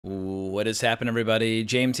What is happening, everybody?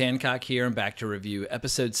 James Hancock here, and back to review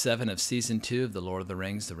Episode 7 of Season 2 of The Lord of the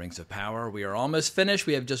Rings, The Rings of Power. We are almost finished.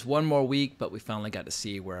 We have just one more week, but we finally got to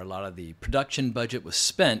see where a lot of the production budget was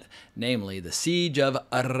spent, namely the Siege of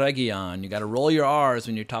Eregion. You got to roll your R's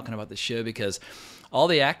when you're talking about the show, because all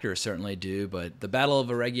the actors certainly do, but the Battle of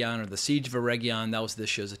Eregion, or the Siege of Eregion, that was this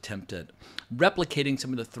show's attempt at replicating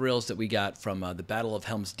some of the thrills that we got from the Battle of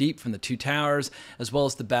Helm's Deep from the Two Towers, as well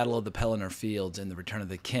as the Battle of the Pelennor Fields in The Return of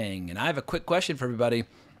the King. And I have a quick question for everybody.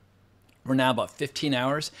 We're now about 15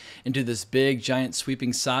 hours into this big, giant,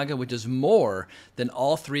 sweeping saga, which is more than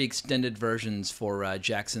all three extended versions for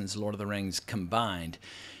Jackson's Lord of the Rings combined.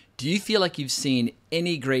 Do you feel like you've seen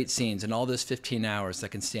any great scenes in all those 15 hours that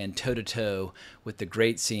can stand toe-to-toe with the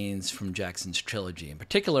great scenes from Jackson's trilogy, in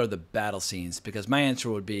particular the battle scenes? Because my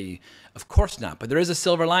answer would be, of course not, but there is a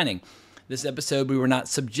silver lining. This episode, we were not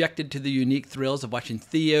subjected to the unique thrills of watching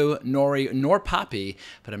Theo, Nori, nor Poppy,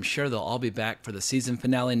 but I'm sure they'll all be back for the season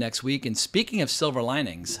finale next week. And speaking of silver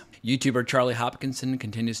linings, YouTuber Charlie Hopkinson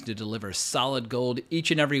continues to deliver solid gold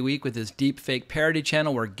each and every week with his deepfake parody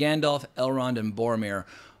channel where Gandalf, Elrond, and Boromir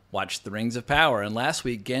watch The Rings of Power. And last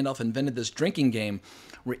week, Gandalf invented this drinking game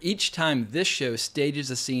where each time this show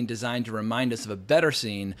stages a scene designed to remind us of a better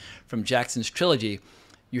scene from Jackson's trilogy,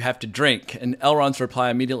 you have to drink. And Elrond's reply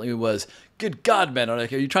immediately was, "Good God, man, are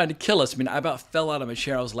you trying to kill us?" I mean, I about fell out of my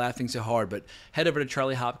chair. I was laughing so hard. But head over to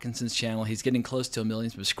Charlie Hopkinson's channel. He's getting close to 1 million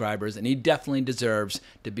subscribers, and he definitely deserves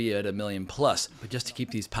to be at 1 million plus. But just to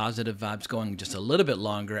keep these positive vibes going just a little bit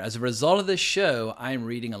longer, as a result of this show, I'm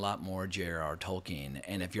reading a lot more J.R.R. Tolkien.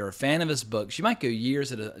 And if you're a fan of his books, you might go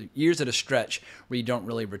years at a stretch where you don't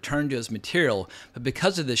really return to his material. But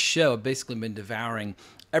because of this show, I've basically been devouring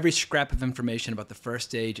every scrap of information about the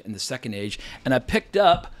First Age and the Second Age, and I picked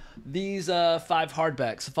up these 5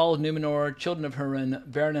 hardbacks: The Fall of Numenor, Children of Húrin,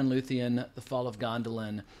 Beren and Luthien, The Fall of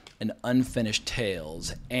Gondolin, and Unfinished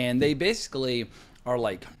Tales. And they basically are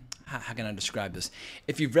like, how can I describe this?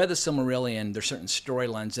 If you've read the Silmarillion, there's certain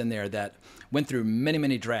storylines in there that went through many,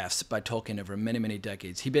 many drafts by Tolkien over many, many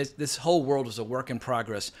decades. This whole world was a work in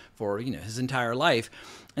progress for, his entire life.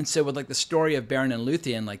 And so with like the story of Beren and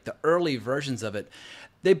Luthien, like the early versions of it,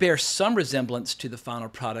 they bear some resemblance to the final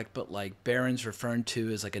product, but like Beren's referred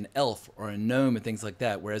to as like an elf or a gnome and things like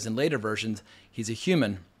that, whereas in later versions, he's a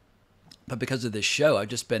human. But because of this show, I've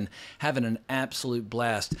just been having an absolute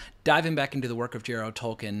blast diving back into the work of J.R.R.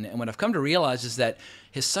 Tolkien. And what I've come to realize is that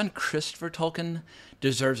his son Christopher Tolkien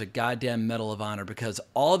deserves a goddamn Medal of Honor, because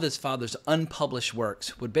all of his father's unpublished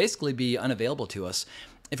works would basically be unavailable to us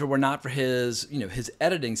if it were not for his, his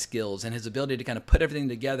editing skills and his ability to kind of put everything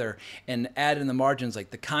together and add in the margins,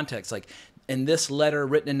 like the context, like in this letter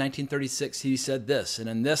written in 1936, he said this, and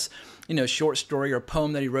in this, short story or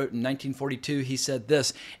poem that he wrote in 1942, he said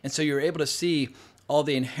this. And so you're able to see all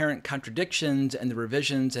the inherent contradictions and the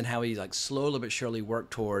revisions and how he like slowly but surely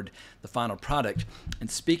worked toward the final product. And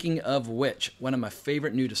speaking of which, one of my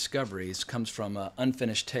favorite new discoveries comes from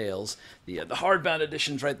Unfinished Tales, the hardbound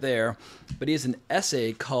edition's right there, but he has an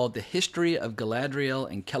essay called The History of Galadriel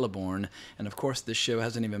and Celeborn. And of course, this show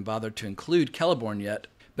hasn't even bothered to include Celeborn yet.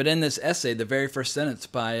 But in this essay, the very first sentence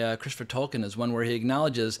by Christopher Tolkien is one where he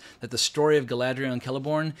acknowledges that the story of Galadriel and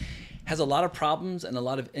Celeborn has a lot of problems and a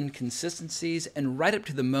lot of inconsistencies, and right up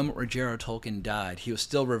to the moment where J.R.R. Tolkien died, he was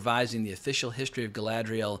still revising the official history of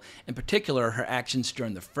Galadriel, in particular her actions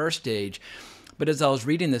during the First Age. But as I was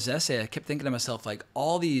reading this essay, I kept thinking to myself, like,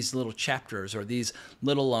 all these little chapters or these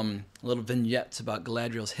little vignettes about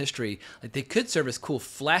Galadriel's history, like they could serve as cool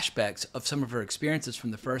flashbacks of some of her experiences from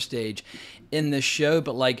the First Age in this show.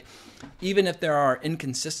 But like, even if there are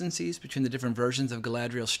inconsistencies between the different versions of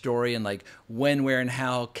Galadriel's story and like when, where, and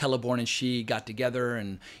how Celeborn and she got together,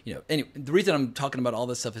 and anyway, the reason I'm talking about all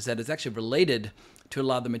this stuff is that it's actually related to a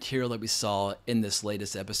lot of the material that we saw in this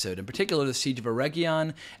latest episode, in particular the Siege of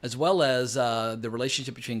Eregion, as well as the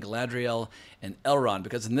relationship between Galadriel and Elrond.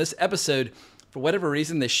 Because in this episode, for whatever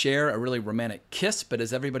reason, they share a really romantic kiss, but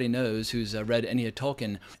as everybody knows who's read any of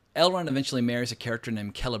Tolkien, Elrond eventually marries a character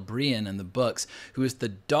named Celebrian in the books, who is the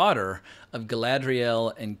daughter of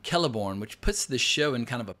Galadriel and Celeborn, which puts the show in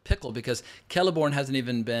kind of a pickle because Celeborn hasn't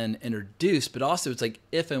even been introduced, but also it's like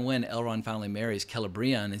if and when Elrond finally marries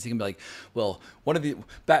Celebrian, is he going to be like, well, one of the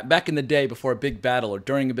back in the day before a big battle or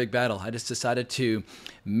during a big battle, I just decided to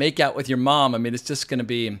make out with your mom. I mean, it's just going to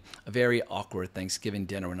be a very awkward Thanksgiving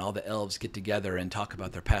dinner when all the elves get together and talk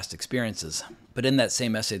about their past experiences. But in that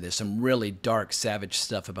same essay, there's some really dark, savage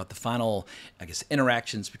stuff about the final, I guess,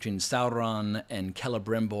 interactions between Sauron and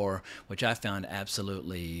Celebrimbor, which I found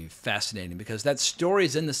absolutely fascinating because that story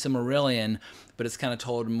is in the Silmarillion, but it's kind of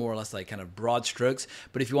told more or less like kind of broad strokes.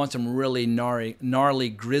 But if you want some really gnarly,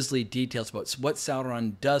 grisly details about what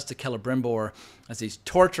Sauron does to Celebrimbor as he's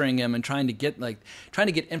torturing him and trying to get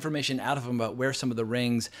information out of him about where some of the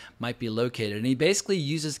rings might be located, and he basically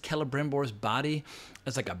uses Celebrimbor's body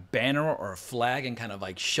as like a banner or a flag and kind of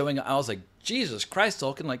like showing. I was like, Jesus Christ,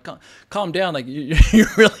 Tolkien, like calm down, like you're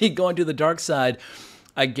really going to the dark side.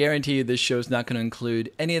 I guarantee you this show's not going to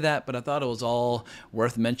include any of that, but I thought it was all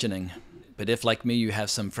worth mentioning. But if, like me, you have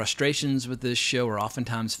some frustrations with this show or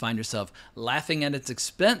oftentimes find yourself laughing at its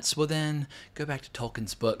expense, well then, go back to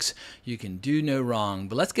Tolkien's books. You can do no wrong.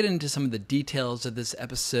 But let's get into some of the details of this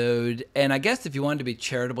episode. And I guess if you wanted to be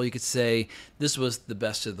charitable, you could say this was the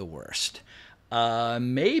best of the worst.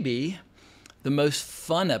 Maybe the most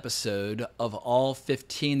fun episode of all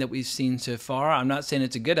 15 that we've seen so far. I'm not saying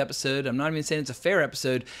it's a good episode. I'm not even saying it's a fair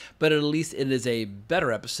episode, but at least it is a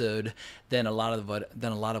better episode than a lot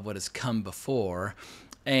of what has come before.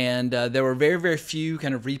 And there were very, very few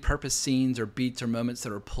kind of repurposed scenes or beats or moments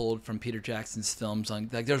that were pulled from Peter Jackson's films.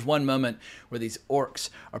 Like there's one moment where these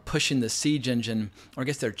orcs are pushing the siege engine, or I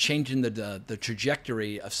guess they're changing the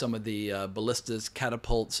trajectory of some of the ballistas,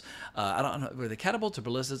 catapults. I don't know, were they catapults or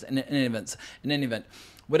ballistas? In any event,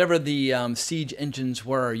 whatever the siege engines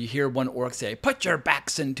were, you hear one orc say, "Put your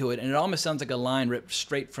backs into it," and it almost sounds like a line ripped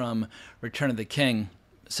straight from Return of the King.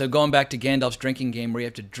 So going back to Gandalf's drinking game where you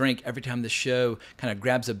have to drink every time the show kind of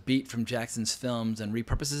grabs a beat from Jackson's films and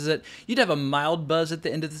repurposes it, you'd have a mild buzz at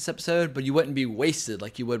the end of this episode, but you wouldn't be wasted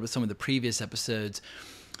like you would with some of the previous episodes.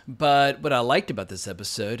 But what I liked about this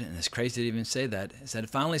episode, and it's crazy to even say that, is that it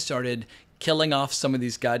finally started killing off some of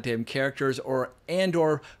these goddamn characters or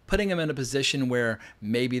putting them in a position where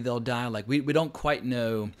maybe they'll die. Like we don't quite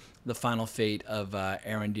know the final fate of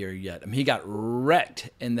Arondir yet. I mean, he got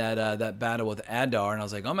wrecked in that battle with Adar, and I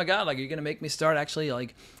was like, oh my god, like you're gonna make me start actually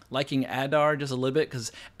like liking Adar just a little bit,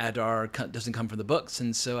 because Adar doesn't come from the books,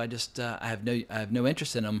 and so I have no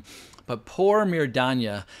interest in him. But poor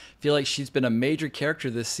Mirdanya, I feel like she's been a major character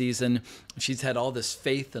this season. She's had all this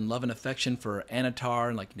faith and love and affection for Anatar,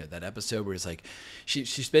 and like that episode where it's like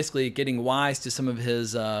she's basically getting wise to some of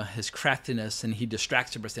his craftiness, and he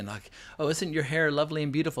distracts her by saying like, "Oh, isn't your hair lovely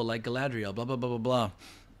and beautiful like Galadriel?" Blah blah blah blah blah.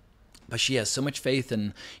 But she has so much faith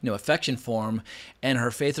and affection for him, and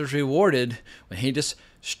her faith is rewarded when he just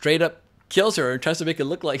straight up kills her and tries to make it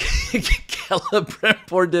look like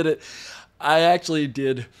Celebrimbor did it. I actually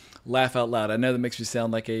did laugh out loud. I know that makes me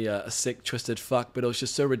sound like a sick, twisted fuck, but it was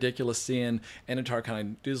just so ridiculous seeing Anatar kind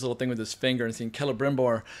of do this little thing with his finger and seeing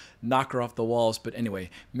Celebrimbor knock her off the walls. But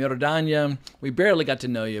anyway, Mirdanya, we barely got to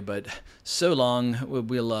know you, but so long.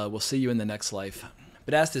 We'll see you in the next life.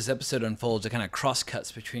 But as this episode unfolds, it kind of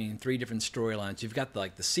cross-cuts between three different storylines. You've got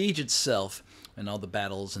the siege itself and all the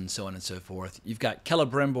battles and so on and so forth. You've got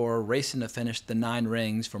Celebrimbor racing to finish the 9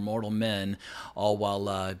 rings for mortal men, all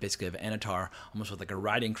while basically have Anatar almost with like a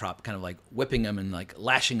riding crop, kind of like whipping him and like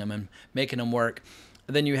lashing him and making him work.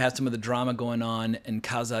 And then you have some of the drama going on in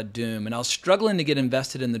Khazad-dûm, and I was struggling to get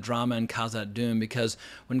invested in the drama in Khazad-dûm because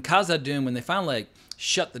when they finally like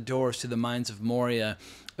shut the doors to the mines of Moria,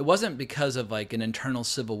 it wasn't because of like an internal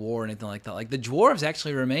civil war or anything like that. Like the dwarves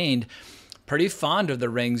actually remained pretty fond of the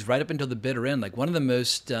rings right up until the bitter end. Like one of the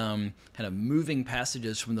most kind of moving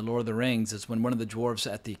passages from the Lord of the Rings is when one of the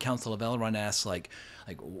dwarves at the Council of Elrond asks like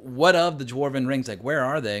what of the dwarven rings? Like where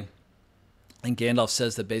are they? And Gandalf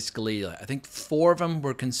says that basically, I think 4 of them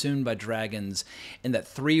were consumed by dragons and that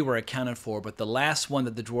 3 were accounted for, but the last one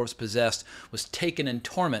that the dwarves possessed was taken in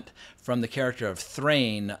torment from the character of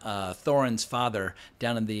Thrain, Thorin's father,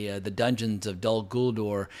 down in the dungeons of Dol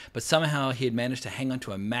Guldur, but somehow he had managed to hang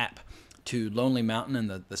onto a map to Lonely Mountain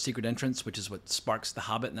and the secret entrance, which is what sparks the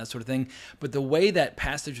Hobbit and that sort of thing. But the way that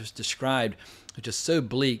passage was described was just so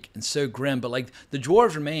bleak and so grim, but like the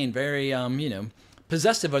dwarves remain very,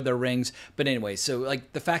 possessive of their rings. But anyway, so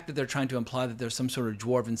like the fact that they're trying to imply that there's some sort of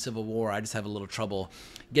dwarven civil war, I just have a little trouble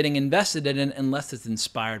getting invested in it unless it's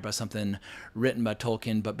inspired by something written by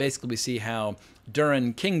Tolkien. But basically we see how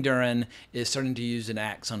King Durin is starting to use an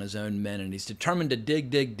axe on his own men, and he's determined to dig,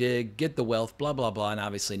 get the wealth, blah, blah, blah. And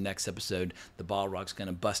obviously next episode, the Balrog's going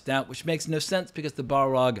to bust out, which makes no sense because the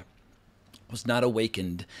Balrog was not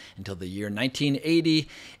awakened until the year 1980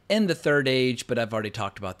 in the Third Age, but I've already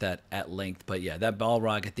talked about that at length. But yeah, that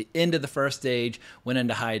Balrog at the end of the First Age went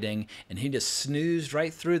into hiding, and he just snoozed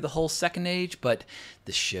right through the whole Second Age, but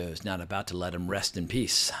the show's not about to let him rest in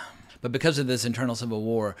peace. But because of this internal civil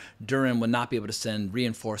war, Durin would not be able to send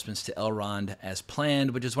reinforcements to Elrond as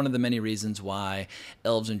planned, which is one of the many reasons why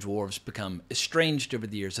elves and dwarves become estranged over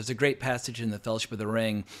the years. There's a great passage in the Fellowship of the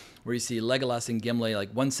Ring where you see Legolas and Gimli,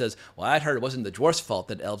 like one says, well, I'd heard it wasn't the dwarves' fault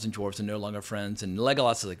that elves and dwarves are no longer friends. And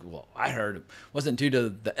Legolas is like, well, I heard it wasn't due to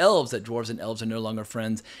the elves that dwarves and elves are no longer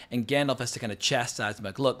friends. And Gandalf has to kind of chastise him,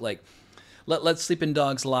 like, look, like, let sleeping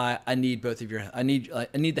dogs lie. I need both of your. I need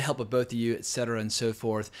the help of both of you, etc. and so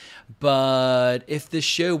forth. But if this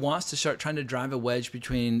show wants to start trying to drive a wedge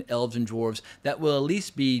between elves and dwarves, that will at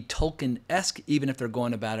least be Tolkien-esque, even if they're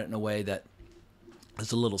going about it in a way that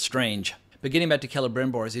is a little strange. But getting back to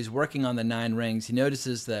Celebrimbor, as he's working on the Nine Rings, he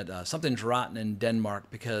notices that something's rotten in Denmark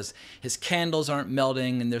because his candles aren't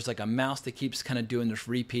melting, and there's like a mouse that keeps kind of doing this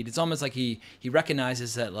repeat. It's almost like he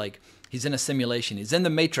recognizes that like he's in a simulation. He's in the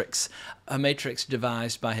Matrix, a Matrix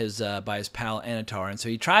devised by his pal Annatar, and so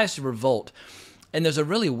he tries to revolt. And there's a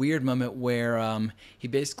really weird moment where he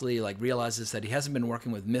basically like realizes that he hasn't been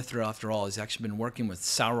working with Mithril after all. He's actually been working with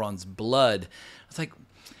Sauron's blood. It's like,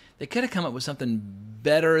 they could have come up with something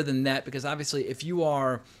better than that, because obviously if you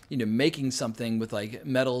are, making something with like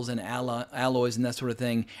metals and alloys and that sort of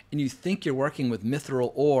thing, and you think you're working with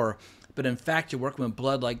mithril ore, but in fact you're working with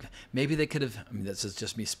blood, like maybe they could have, this is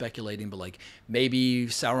just me speculating, but like maybe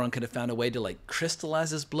Sauron could have found a way to like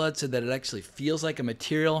crystallize his blood so that it actually feels like a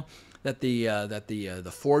material that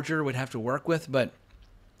the forger would have to work with, but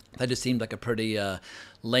that just seemed like a pretty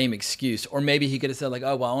lame excuse. Or maybe he could have said like,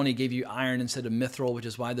 oh, well, I only gave you iron instead of mithril, which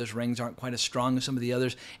is why those rings aren't quite as strong as some of the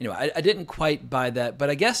others. Anyway, I didn't quite buy that. But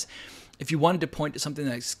I guess if you wanted to point to something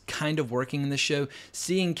that's kind of working in this show,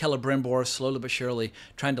 seeing Celebrimbor slowly but surely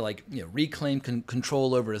trying to like reclaim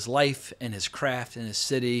control over his life and his craft and his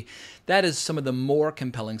city, that is some of the more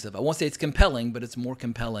compelling stuff. I won't say it's compelling, but it's more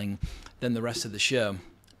compelling than the rest of the show.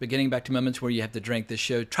 But getting back to moments where you have to drink, this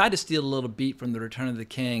show tried to steal a little beat from The Return of the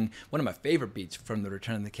King. One of my favorite beats from The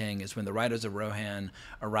Return of the King is when the Riders of Rohan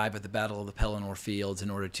arrive at the Battle of the Pelennor Fields in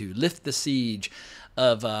order to lift the siege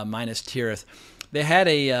of Minas Tirith. They had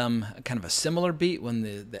a kind of a similar beat when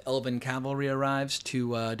the Elven cavalry arrives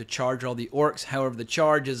to charge all the orcs. However, the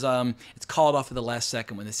charge is it's called off at the last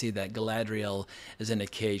second when they see that Galadriel is in a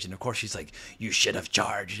cage, and of course she's like, "You should have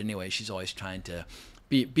charged." Anyway, she's always trying to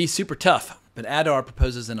be super tough. But Adar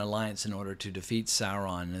proposes an alliance in order to defeat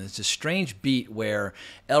Sauron. And it's a strange beat where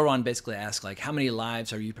Elrond basically asks, like, how many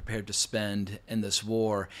lives are you prepared to spend in this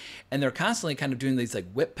war? And they're constantly kind of doing these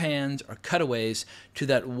like whip pans or cutaways to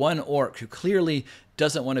that one orc who clearly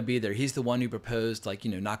doesn't want to be there. He's the one who proposed, like,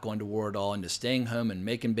 not going to war at all and just staying home and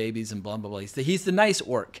making babies and blah, blah, blah. He's the nice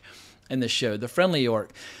orc in the show, the friendly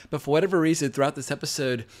orc. But for whatever reason, throughout this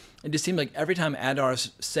episode, it just seemed like every time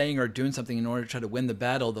Adar's saying or doing something in order to try to win the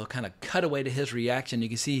battle, they'll kind of cut away to his reaction. You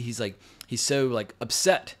can see he's so like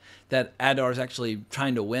upset that Adar's actually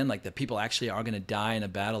trying to win, like that people actually are going to die in a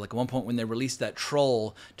battle. Like at one point when they released that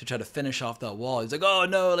troll to try to finish off that wall, he's like, oh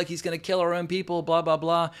no, like he's going to kill our own people, blah, blah,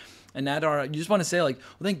 blah. And Adar, you just want to say like,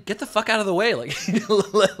 well then get the fuck out of the way. Like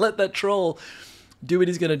let that troll do what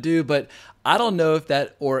he's going to do. But I don't know if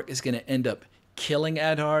that orc is going to end up killing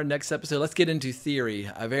Adar next episode. Let's get into theory.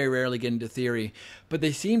 I very rarely get into theory, but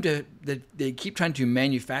they keep trying to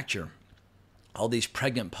manufacture all these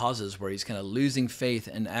pregnant pauses where he's kind of losing faith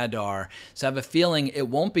in Adar. So I have a feeling it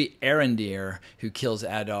won't be Arondir who kills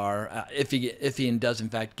Adar if he does in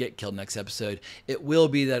fact get killed next episode. It will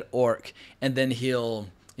be that orc, and then he'll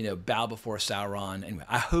bow before Sauron. Anyway,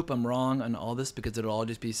 I hope I'm wrong on all this because it'll all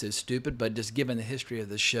just be so stupid, but just given the history of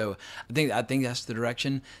this show, I think that's the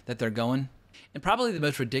direction that they're going. And probably the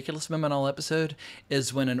most ridiculous moment all episode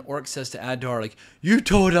is when an orc says to Adar, like, you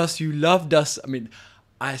told us you loved us. I mean,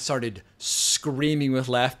 I started screaming with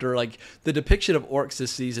laughter. Like, the depiction of orcs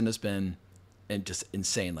this season has been just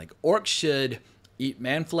insane. Like, orcs should eat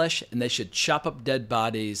man flesh, and they should chop up dead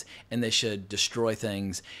bodies, and they should destroy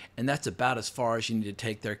things, and that's about as far as you need to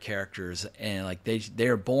take their characters. And like they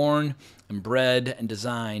are born and bred and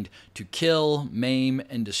designed to kill, maim,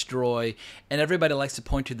 and destroy. And everybody likes to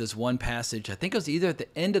point to this one passage. I think it was either at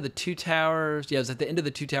the end of the Two Towers. Yeah, it was at the end of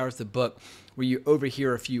the Two Towers, the book, where you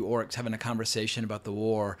overhear a few orcs having a conversation about the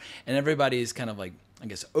war, and everybody's kind of like, I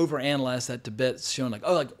guess, overanalyze that to bits, showing like,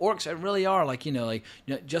 oh, like orcs really are like,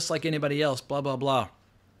 just like anybody else, blah, blah, blah.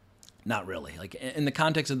 Not really. Like in the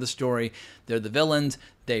context of the story, they're the villains.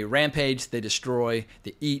 They rampage, they destroy,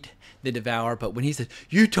 they eat, they devour. But when he said,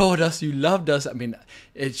 you told us you loved us, I mean,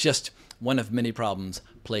 it's just one of many problems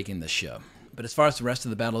plaguing this show. But as far as the rest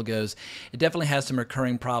of the battle goes, it definitely has some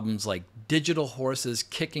recurring problems like digital horses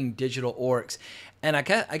kicking digital orcs. And I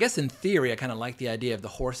guess in theory, I kind of like the idea of the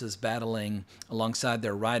horses battling alongside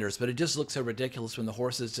their riders, but it just looks so ridiculous when the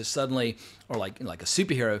horses just suddenly, or like a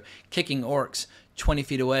superhero, kicking orcs 20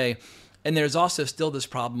 feet away. And there's also still this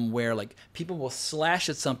problem where like people will slash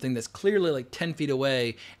at something that's clearly like 10 feet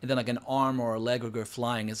away, and then like an arm or a leg will go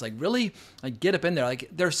flying. It's like, really, like, get up in there.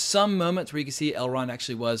 Like, there's some moments where you can see Elrond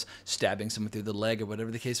actually was stabbing someone through the leg or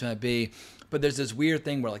whatever the case might be. But there's this weird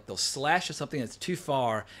thing where like they'll slash at something that's too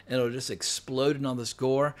far and it'll just explode in all this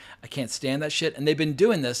gore. I can't stand that shit. And they've been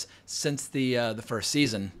doing this since the first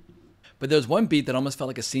season. But there was one beat that almost felt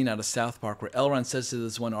like a scene out of South Park where Elrond says to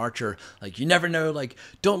this one archer, like, you never know, like,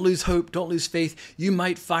 don't lose hope, don't lose faith. You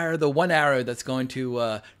might fire the one arrow that's going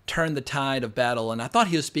to turn the tide of battle. And I thought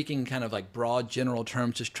he was speaking kind of like broad general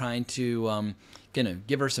terms, just trying to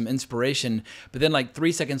give her some inspiration. But then like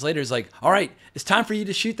 3 seconds later, he's like, all right, it's time for you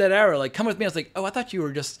to shoot that arrow. Like, come with me. I was like, oh, I thought you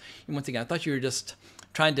were just, once again, I thought you were just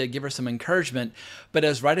trying to give her some encouragement. But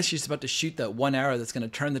as right as she's about to shoot that one arrow that's going to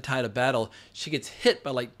turn the tide of battle, she gets hit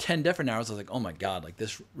by like 10 different arrows. I was like, oh my God, like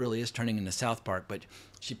this really is turning into South Park. But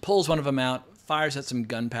she pulls one of them out, fires at some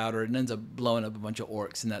gunpowder, and ends up blowing up a bunch of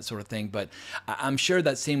orcs and that sort of thing. But I'm sure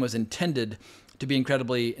that scene was intended to be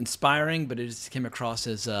incredibly inspiring, but it just came across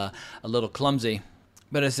as a little clumsy.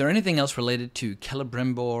 But is there anything else related to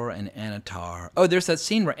Celebrimbor and Annatar? Oh, there's that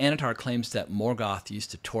scene where Annatar claims that Morgoth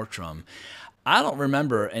used to torture him. I don't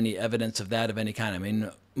remember any evidence of that of any kind. I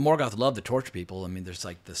mean, Morgoth loved to torture people. I mean, there's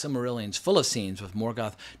like the Silmarillion's full of scenes with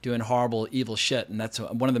Morgoth doing horrible, evil shit. And that's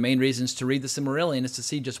one of the main reasons to read the Silmarillion, is to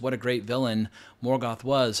see just what a great villain Morgoth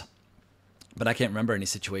was. But I can't remember any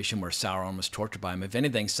situation where Sauron was tortured by him. If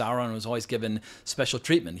anything, Sauron was always given special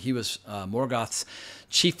treatment. He was Morgoth's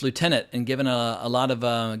chief lieutenant and given a lot of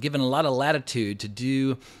latitude to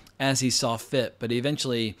do as he saw fit. But he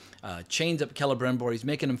eventually chains up Celebrimbor. He's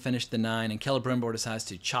making him finish the 9, and Celebrimbor decides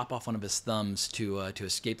to chop off one of his thumbs to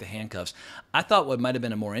escape the handcuffs. I thought what might have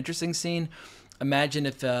been a more interesting scene, imagine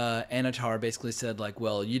if Annatar basically said, like,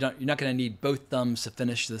 well, you're not going to need both thumbs to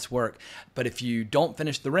finish this work, but if you don't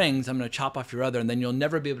finish the rings, I'm going to chop off your other, and then you'll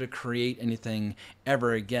never be able to create anything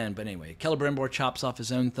ever again. But anyway, Celebrimbor chops off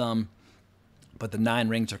his own thumb, but the 9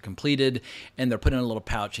 rings are completed, and they're put in a little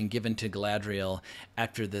pouch and given to Galadriel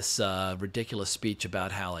after this ridiculous speech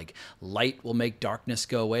about how, like, light will make darkness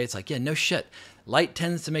go away. It's like, yeah, no shit. Light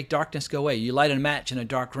tends to make darkness go away. You light a match in a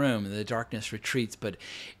dark room, and the darkness retreats. But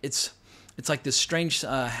it's like this strange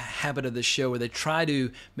habit of this show where they try to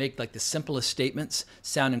make, like, the simplest statements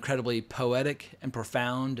sound incredibly poetic and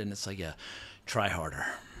profound, and it's like, yeah, try harder.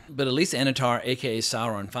 But at least Annatar, a.k.a.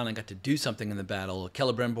 Sauron, finally got to do something in the battle.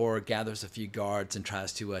 Celebrimbor gathers a few guards and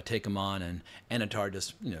tries to take him on, and Annatar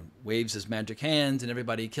just, waves his magic hands, and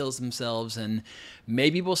everybody kills themselves. And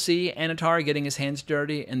maybe we'll see Annatar getting his hands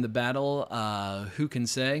dirty in the battle. Who can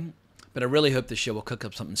say? But I really hope the show will cook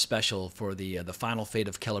up something special for the final fate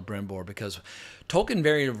of Celebrimbor, because Tolkien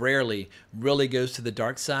very rarely really goes to the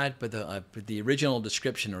dark side, but the original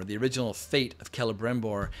description or the original fate of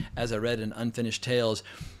Celebrimbor, as I read in Unfinished Tales,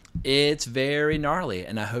 it's very gnarly,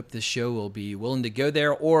 and I hope this show will be willing to go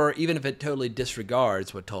there, or even if it totally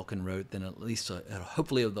disregards what Tolkien wrote, then at least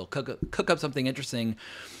hopefully they'll cook up something interesting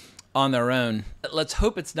on their own. Let's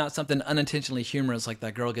hope it's not something unintentionally humorous like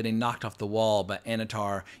that girl getting knocked off the wall by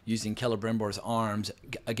Annatar using Celebrimbor's arms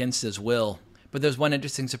against his will. But there's one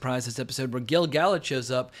interesting surprise this episode where Gil-galad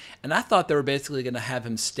shows up, and I thought they were basically going to have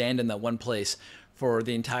him stand in that one place for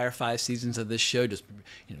the entire 5 seasons of this show, just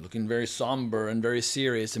looking very somber and very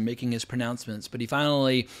serious and making his pronouncements. But he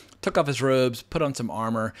finally took off his robes, put on some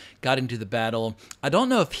armor, got into the battle. I don't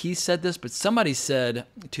know if he said this, but somebody said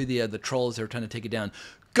to the trolls that were trying to take it down,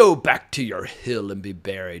 "Go back to your hill and be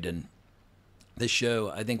buried." And this show,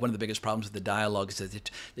 I think one of the biggest problems with the dialogue is that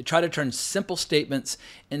they try to turn simple statements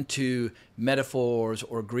into metaphors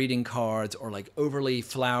or greeting cards or like overly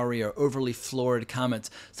flowery or overly florid comments.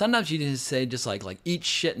 Sometimes you just say just like eat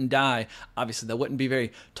shit and die. Obviously that wouldn't be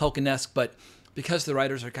very Tolkien-esque, but because the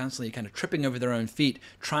writers are constantly kind of tripping over their own feet,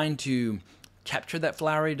 trying to capture that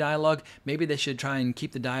flowery dialogue, maybe they should try and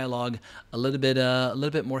keep the dialogue a little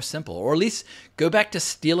bit more simple, or at least go back to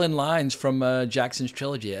stealing lines from Jackson's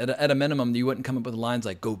trilogy. At a minimum, you wouldn't come up with lines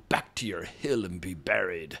like "Go back to your hill and be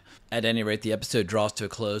buried." At any rate, the episode draws to a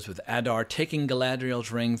close with Adar taking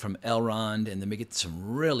Galadriel's ring from Elrond, and then we get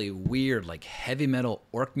some really weird, like heavy metal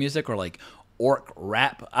orc music or like orc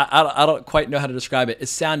rap. I don't quite know how to describe it. It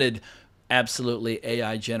sounded absolutely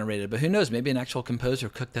AI generated, but who knows? Maybe an actual composer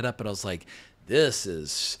cooked that up. But I was like, this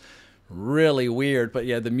is really weird. But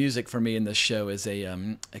yeah, the music for me in this show is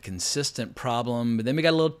a consistent problem. But then we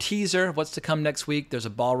got a little teaser of what's to come next week. There's a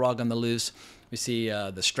Balrog on the loose. We see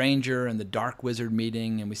the Stranger and the Dark Wizard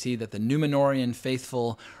meeting, and we see that the Númenórean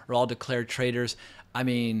faithful are all declared traitors. I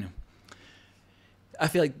mean, I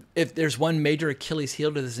feel like if there's one major Achilles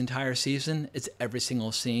heel to this entire season, it's every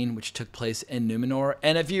single scene which took place in Numenor.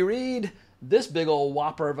 And if you read this big old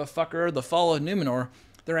whopper of a fucker, The Fall of Numenor,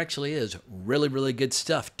 there actually is really, really good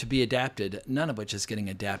stuff to be adapted, none of which is getting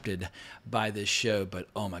adapted by this show. But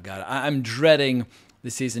oh my God, I'm dreading the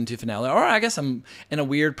season 2 finale. Or I guess I'm, in a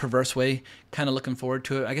weird, perverse way, kind of looking forward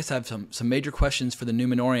to it. I guess I have some major questions for the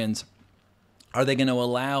Númenóreans. Are they going to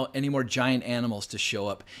allow any more giant animals to show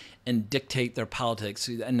up and dictate their politics?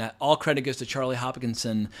 And all credit goes to Charlie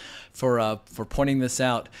Hopkinson for pointing this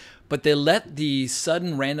out. But they let the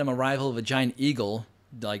sudden random arrival of a giant eagle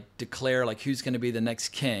like declare like who's going to be the next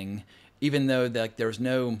king, even though like there's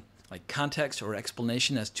no like context or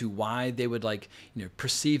explanation as to why they would like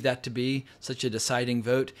perceive that to be such a deciding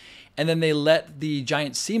vote. And then they let the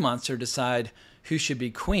giant sea monster decide who should be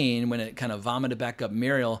queen when it kind of vomited back up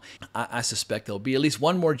Muriel. I suspect there'll be at least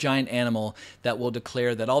one more giant animal that will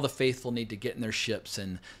declare that all the faithful need to get in their ships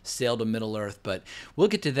and sail to Middle-earth. But we'll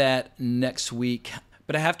get to that next week.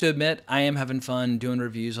 But I have to admit, I am having fun doing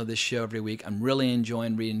reviews on this show every week. I'm really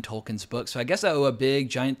enjoying reading Tolkien's books. So I guess I owe a big,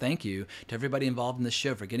 giant thank you to everybody involved in this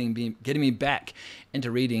show for getting me back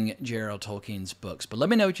into reading J.R.R. Tolkien's books. But let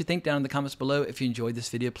me know what you think down in the comments below. If you enjoyed this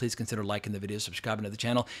video, please consider liking the video, subscribing to the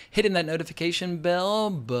channel, hitting that notification bell,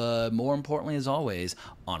 but more importantly, as always,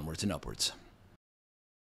 onwards and upwards.